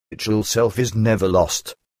spiritual self is never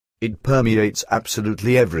lost. It permeates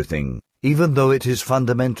absolutely everything, even though it is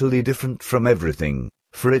fundamentally different from everything,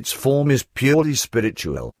 for its form is purely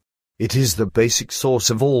spiritual. It is the basic source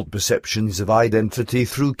of all perceptions of identity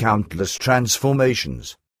through countless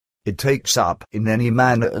transformations. It takes up, in any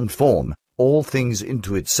manner and form, all things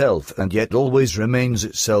into itself and yet always remains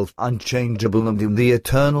itself unchangeable and in the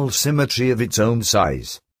eternal symmetry of its own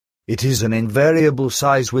size. It is an invariable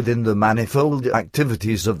size within the manifold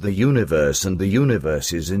activities of the universe and the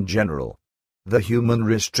universes in general. The human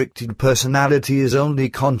restricted personality is only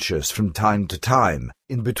conscious from time to time.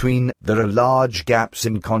 In between, there are large gaps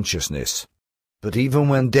in consciousness. But even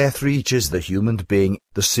when death reaches the human being,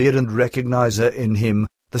 the seer and recognizer in him,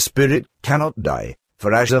 the spirit cannot die,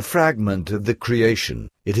 for as a fragment of the creation,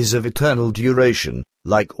 it is of eternal duration,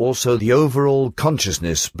 like also the overall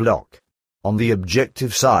consciousness block. On the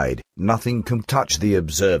objective side, nothing can touch the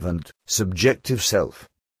observant, subjective self.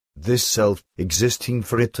 This self, existing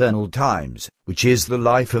for eternal times, which is the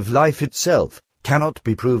life of life itself, cannot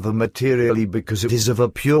be proven materially because it is of a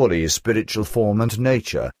purely spiritual form and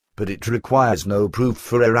nature, but it requires no proof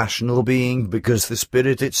for a rational being because the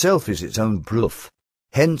spirit itself is its own proof.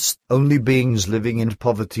 Hence, only beings living in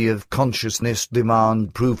poverty of consciousness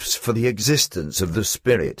demand proofs for the existence of the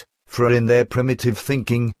spirit, for in their primitive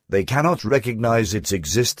thinking, they cannot recognize its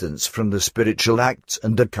existence from the spiritual acts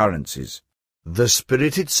and occurrences. The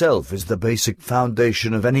spirit itself is the basic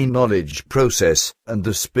foundation of any knowledge process, and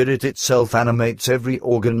the spirit itself animates every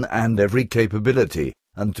organ and every capability,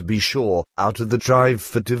 and to be sure, out of the drive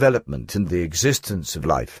for development and the existence of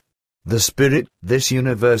life. The spirit, this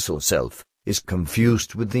universal self, is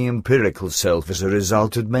confused with the empirical self as a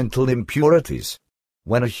result of mental impurities.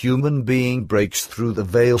 When a human being breaks through the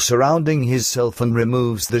veil surrounding his self and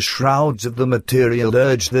removes the shrouds of the material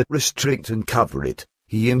urge that restrict and cover it,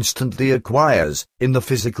 he instantly acquires, in the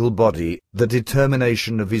physical body, the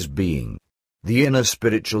determination of his being. The inner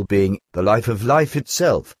spiritual being, the life of life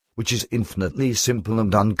itself, which is infinitely simple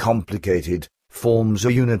and uncomplicated, forms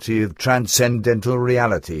a unity of transcendental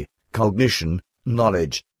reality, cognition,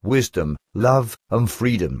 knowledge, wisdom, love, and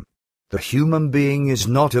freedom. The human being is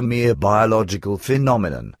not a mere biological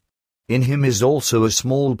phenomenon. In him is also a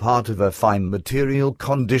small part of a fine material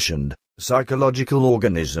conditioned, psychological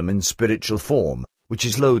organism in spiritual form, which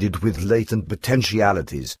is loaded with latent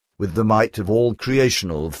potentialities, with the might of all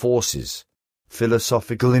creational forces.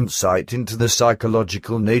 Philosophical insight into the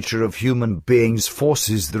psychological nature of human beings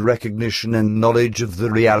forces the recognition and knowledge of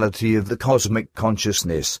the reality of the cosmic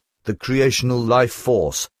consciousness, the creational life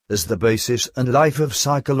force, as the basis and life of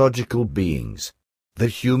psychological beings. The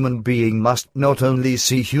human being must not only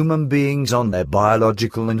see human beings on their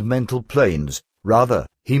biological and mental planes, rather,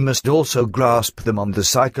 he must also grasp them on the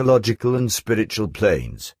psychological and spiritual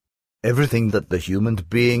planes. Everything that the human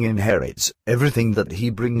being inherits, everything that he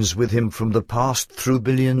brings with him from the past through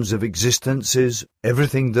billions of existences,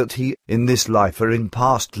 everything that he, in this life or in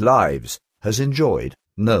past lives, has enjoyed,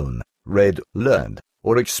 known, read, learned,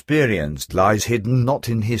 or experienced lies hidden not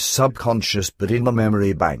in his subconscious but in the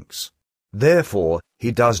memory banks. Therefore,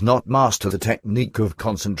 he does not master the technique of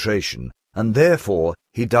concentration, and therefore,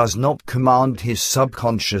 he does not command his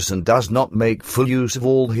subconscious and does not make full use of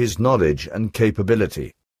all his knowledge and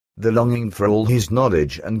capability. The longing for all his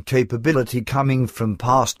knowledge and capability coming from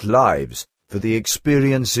past lives, for the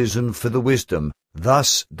experiences and for the wisdom,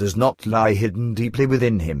 thus does not lie hidden deeply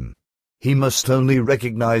within him. He must only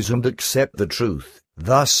recognize and accept the truth,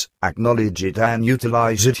 thus acknowledge it and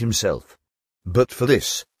utilize it himself. But for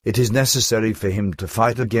this, it is necessary for him to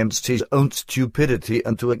fight against his own stupidity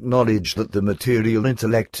and to acknowledge that the material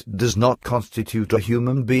intellect does not constitute a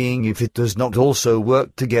human being if it does not also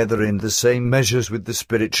work together in the same measures with the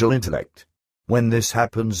spiritual intellect. When this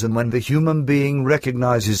happens and when the human being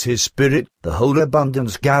recognizes his spirit, the whole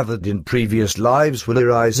abundance gathered in previous lives will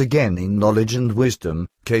arise again in knowledge and wisdom,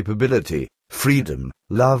 capability, freedom,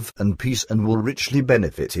 love and peace, and will richly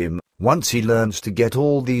benefit him, once he learns to get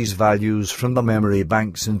all these values from the memory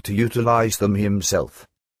banks and to utilize them himself.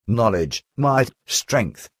 Knowledge, might,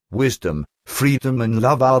 strength, wisdom, freedom and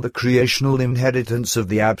love are the creational inheritance of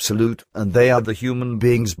the Absolute, and they are the human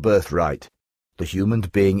being's birthright. The human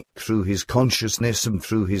being, through his consciousness and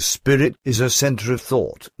through his spirit, is a center of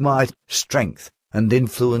thought, might, strength, and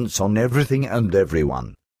influence on everything and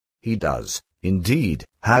everyone. He does, indeed,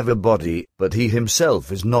 have a body, but he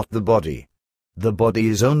himself is not the body. The body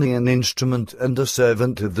is only an instrument and a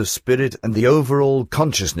servant of the spirit and the overall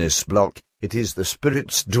consciousness block. It is the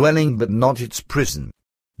spirit's dwelling but not its prison.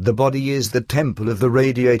 The body is the temple of the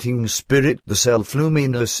radiating spirit, the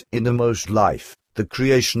self-luminous innermost life, the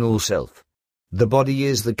creational self. The body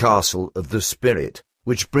is the castle of the spirit,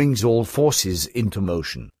 which brings all forces into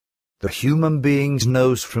motion. The human being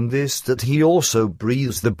knows from this that he also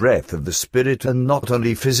breathes the breath of the spirit, and not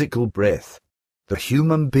only physical breath. The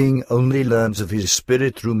human being only learns of his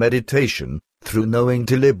spirit through meditation, through knowing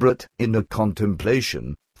deliberate inner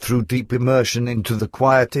contemplation, through deep immersion into the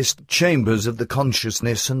quietest chambers of the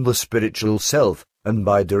consciousness and the spiritual self, and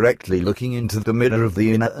by directly looking into the mirror of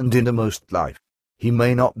the inner and innermost life. He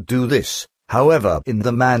may not do this, however, in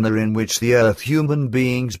the manner in which the earth human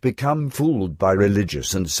beings become fooled by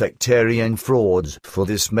religious and sectarian frauds, for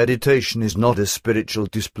this meditation is not a spiritual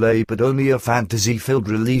display but only a fantasy-filled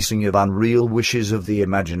releasing of unreal wishes of the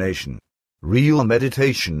imagination. Real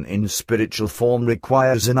meditation in spiritual form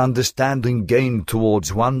requires an understanding gained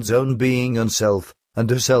towards one's own being and self,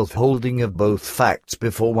 and a self-holding of both facts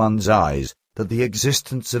before one's eyes, that the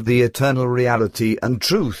existence of the eternal reality and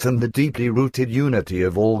truth and the deeply rooted unity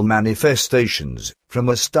of all manifestations, from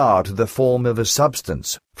a star to the form of a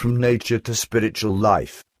substance, from nature to spiritual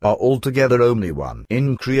life, are altogether only one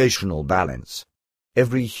in creational balance.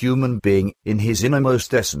 Every human being, in his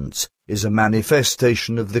innermost essence, is a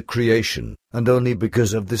manifestation of the creation, and only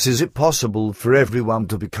because of this is it possible for everyone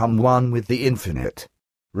to become one with the infinite.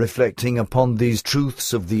 Reflecting upon these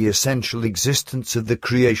truths of the essential existence of the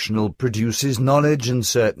creational produces knowledge and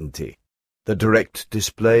certainty. The direct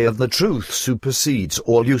display of the truth supersedes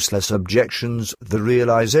all useless objections. The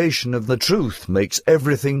realization of the truth makes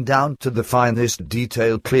everything down to the finest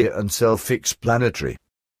detail clear and self-explanatory.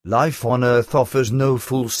 Life on earth offers no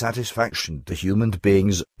full satisfaction to human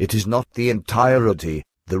beings. It is not the entirety.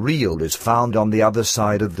 The real is found on the other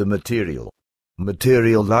side of the material.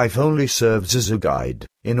 Material life only serves as a guide,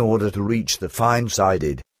 in order to reach the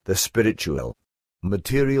fine-sided, the spiritual.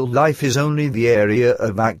 Material life is only the area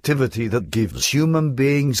of activity that gives human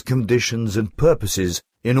beings conditions and purposes,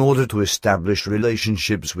 in order to establish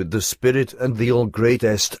relationships with the spirit and the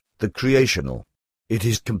all-greatest, the creational. It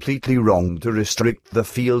is completely wrong to restrict the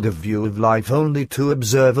field of view of life only to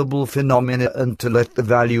observable phenomena and to let the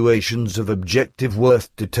valuations of objective worth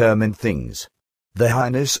determine things. The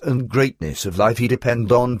highness and greatness of life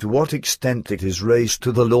depend on to what extent it is raised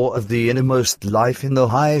to the law of the innermost life in the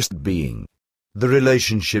highest being. The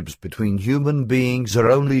relationships between human beings are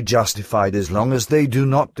only justified as long as they do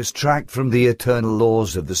not distract from the eternal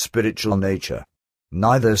laws of the spiritual nature.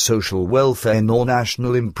 Neither social welfare nor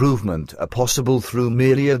national improvement are possible through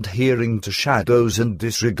merely adhering to shadows and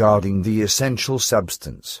disregarding the essential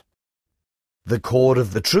substance. The core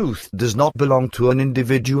of the truth does not belong to an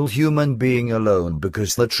individual human being alone,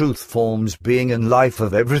 because the truth forms being and life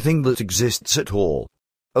of everything that exists at all.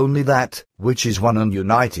 Only that, which is one and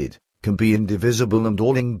united, can be indivisible and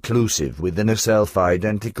all-inclusive within a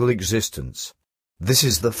self-identical existence. This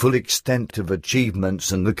is the full extent of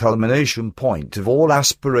achievements and the culmination point of all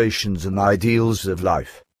aspirations and ideals of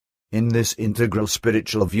life. In this integral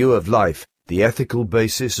spiritual view of life, the ethical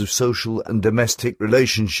basis of social and domestic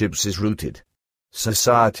relationships is rooted.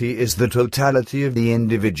 Society is the totality of the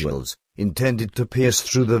individuals, intended to pierce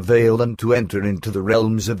through the veil and to enter into the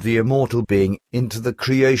realms of the immortal being, into the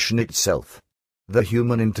creation itself. The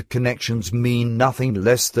human interconnections mean nothing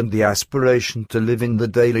less than the aspiration to live in the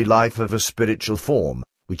daily life of a spiritual form,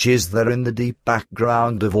 which is there in the deep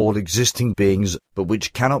background of all existing beings, but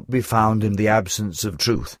which cannot be found in the absence of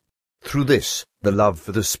truth. Through this, the love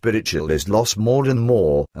for the spiritual is lost more and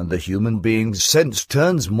more, and the human being's sense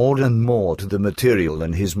turns more and more to the material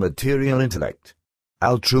and his material intellect.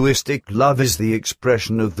 Altruistic love is the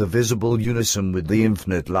expression of the visible unison with the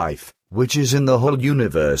infinite life, which is in the whole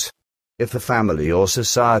universe. If a family or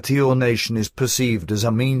society or nation is perceived as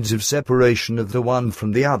a means of separation of the one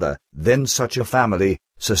from the other, then such a family,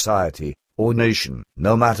 society, or nation,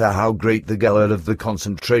 no matter how great the goal of the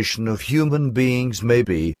concentration of human beings may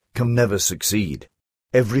be, can never succeed.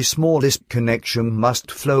 Every smallest connection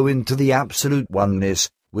must flow into the absolute oneness,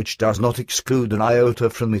 which does not exclude an iota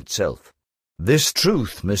from itself. This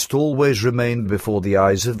truth must always remain before the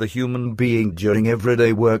eyes of the human being during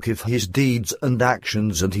everyday work if his deeds and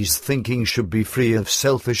actions and his thinking should be free of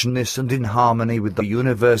selfishness and in harmony with the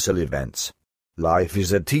universal events. Life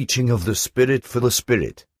is a teaching of the spirit for the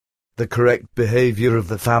spirit. The correct behavior of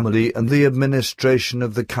the family and the administration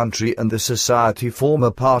of the country and the society form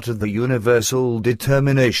a part of the universal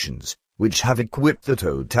determinations, which have equipped the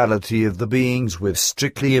totality of the beings with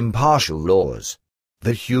strictly impartial laws.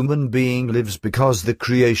 The human being lives because the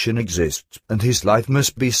creation exists, and his life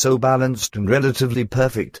must be so balanced and relatively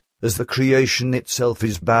perfect, as the creation itself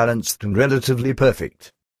is balanced and relatively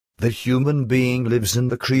perfect. The human being lives in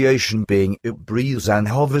the creation being, it breathes and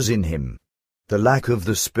hovers in him. the lack of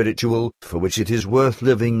the spiritual for which it is worth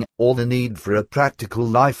living, or the need for a practical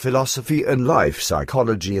life philosophy and life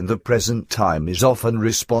psychology in the present time is often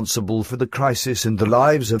responsible for the crisis in the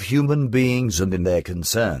lives of human beings and in their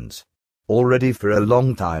concerns. Already for a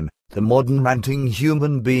long time, the modern ranting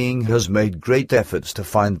human being has made great efforts to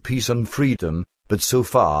find peace and freedom, but so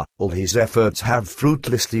far, all his efforts have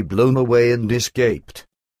fruitlessly blown away and escaped.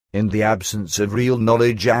 In the absence of real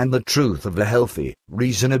knowledge and the truth of a healthy,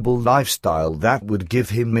 reasonable lifestyle that would give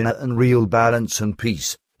him inner and real balance and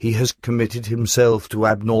peace, he has committed himself to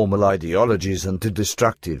abnormal ideologies and to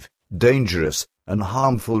destructive, dangerous, and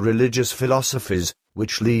harmful religious philosophies,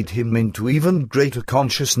 which lead him into even greater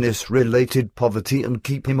consciousness-related poverty and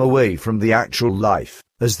keep him away from the actual life,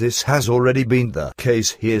 as this has already been the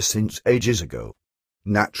case here since ages ago.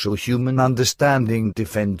 Natural human understanding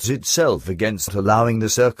defends itself against allowing the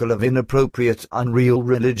circle of inappropriate, unreal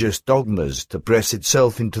religious dogmas to press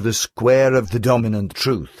itself into the square of the dominant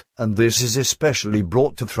truth, and this is especially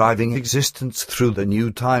brought to thriving existence through the new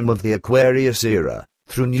time of the Aquarius era,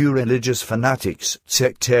 through new religious fanatics,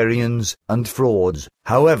 sectarians, and frauds.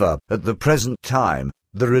 However, at the present time,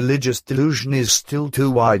 the religious delusion is still too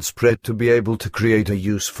widespread to be able to create a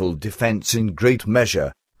useful defense in great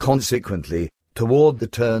measure. Consequently, toward the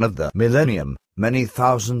turn of the millennium, many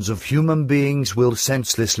thousands of human beings will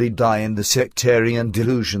senselessly die in the sectarian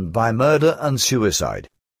delusion by murder and suicide.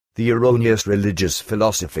 The erroneous religious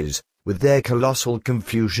philosophies, with their colossal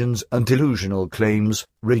confusions and delusional claims,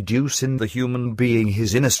 reduce in the human being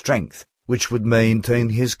his inner strength, which would maintain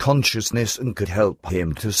his consciousness and could help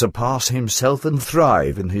him to surpass himself and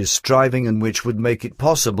thrive in his striving, and which would make it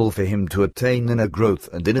possible for him to attain inner growth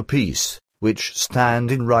and inner peace, which stand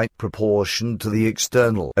in right proportion to the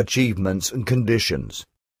external achievements and conditions.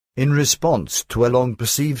 In response to a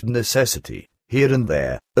long-perceived necessity, here and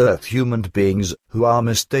there, human beings, who are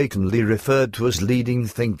mistakenly referred to as leading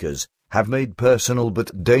thinkers, have made personal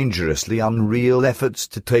but dangerously unreal efforts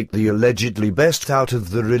to take the allegedly best out of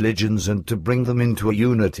the religions and to bring them into a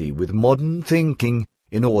unity with modern thinking,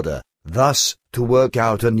 in order, thus, to work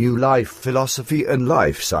out a new life philosophy and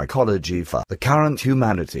life psychology for the current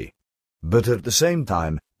humanity. But at the same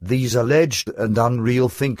time, these alleged and unreal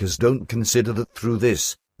thinkers don't consider that through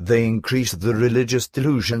this, they increase the religious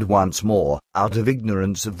delusion once more, out of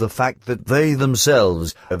ignorance of the fact that they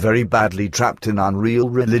themselves are very badly trapped in unreal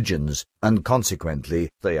religions, and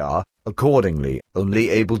consequently, they are, accordingly,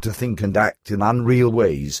 only able to think and act in unreal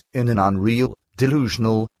ways, in an unreal,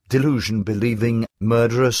 delusional, delusion-believing,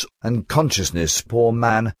 murderous, and consciousness-poor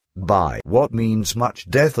man, by what means much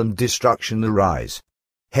death and destruction arise.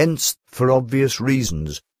 Hence, for obvious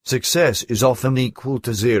reasons, success is often equal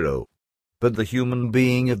to zero. But the human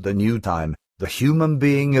being of the new time, the human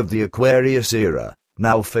being of the Aquarius era,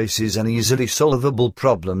 now faces an easily solvable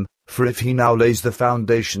problem, for if he now lays the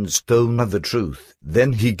foundation stone of the truth,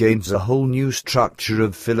 then he gains a whole new structure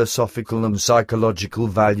of philosophical and psychological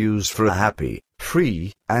values for a happy,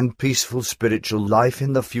 free, and peaceful spiritual life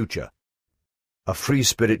in the future. A free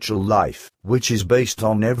spiritual life, which is based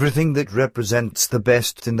on everything that represents the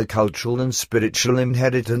best in the cultural and spiritual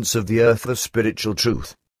inheritance of the earth of spiritual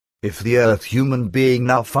truth. If the earth human being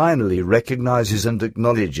now finally recognizes and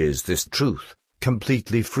acknowledges this truth,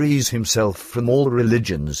 completely frees himself from all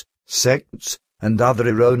religions, sects, and other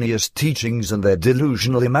erroneous teachings and their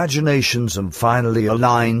delusional imaginations, and finally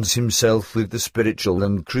aligns himself with the spiritual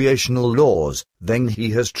and creational laws, then he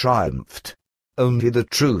has triumphed. Only the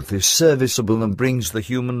truth is serviceable and brings the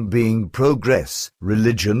human being progress.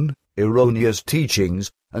 Religion, erroneous teachings,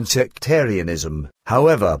 and sectarianism,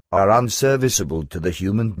 however, are unserviceable to the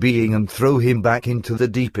human being and throw him back into the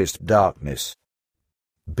deepest darkness.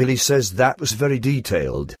 Billy says that was very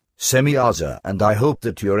detailed, Semyaza, and I hope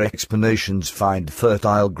that your explanations find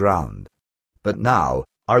fertile ground. But now,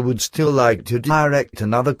 I would still like to direct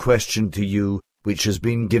another question to you, which has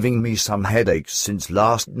been giving me some headaches since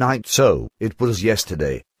last night. So, it was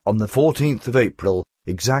yesterday, on the 14th of April,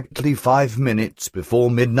 exactly 5 minutes before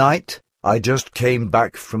midnight, I just came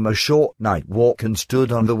back from a short night walk and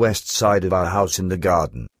stood on the west side of our house in the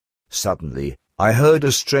garden. Suddenly, I heard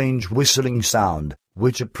a strange whistling sound,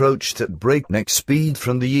 which approached at breakneck speed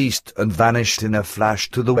from the east and vanished in a flash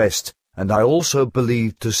to the west, and I also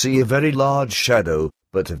believed to see a very large shadow,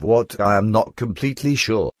 but of what I am not completely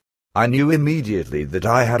sure. I knew immediately that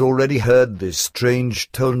I had already heard this strange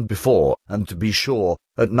tone before, and to be sure,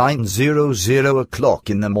 at 9:00 o'clock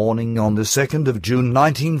in the morning on the 2nd of June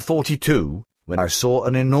 1942, when I saw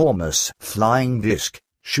an enormous flying disc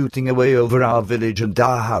shooting away over our village and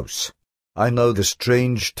our house. I know the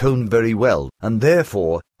strange tone very well, and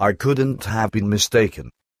therefore, I couldn't have been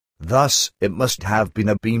mistaken. Thus, it must have been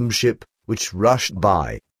a beam ship, which rushed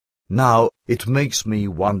by. Now, it makes me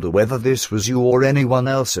wonder whether this was you or anyone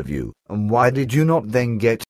else of you, and why did you not then get